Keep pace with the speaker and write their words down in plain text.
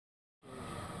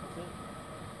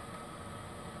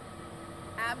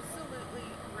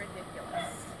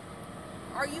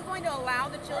Are you going to allow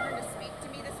the children to speak to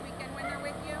me this weekend when they're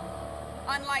with you?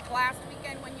 Unlike last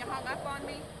weekend when you hung up on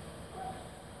me?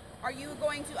 Are you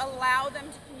going to allow them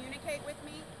to communicate with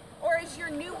me? Or is your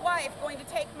new wife going to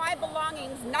take my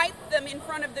belongings, knife them in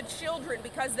front of the children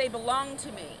because they belong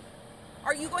to me?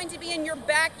 Are you going to be in your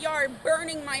backyard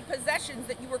burning my possessions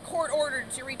that you were court-ordered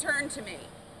to return to me?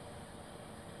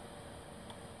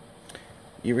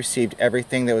 You received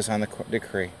everything that was on the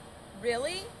decree.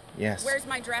 Really? Yes. Where's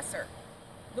my dresser?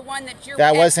 The one that you're...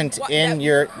 That wasn't in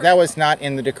your... That was not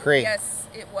in the decree. Yes,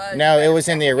 it was. No, it was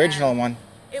in the original one.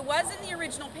 It was in the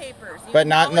original papers. But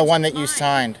not in the one that you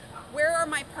signed. Where are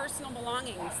my personal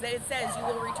belongings that it says you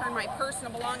will return my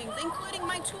personal belongings, including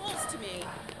my tools to me?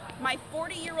 My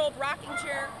 40-year-old rocking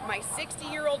chair, my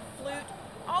 60-year-old flute,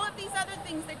 all of these other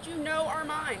things that you know are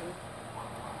mine.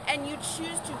 And you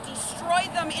choose to destroy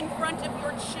them in front of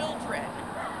your children.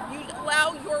 You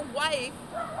allow your wife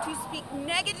to speak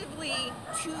negatively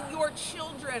to your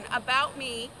children about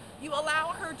me. You allow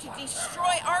her to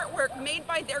destroy artwork made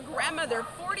by their grandmother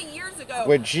 40 years ago.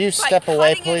 Would you step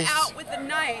away, please? By cutting it out with a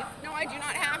knife. No, I do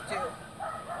not have to.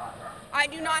 I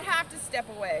do not have to step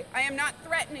away. I am not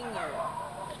threatening you.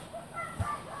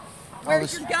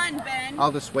 Where's your gun, Ben?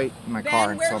 I'll just wait in my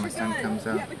car until my son comes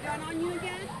out. You have a gun on you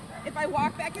again? If I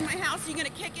walk back in my house, are you going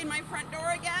to kick in my front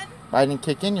door again? I didn't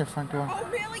kick in your front door. Oh,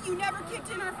 really? You never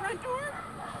kicked in our front door?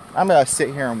 I'm going to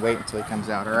sit here and wait until he comes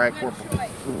out, all right? Good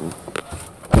choice.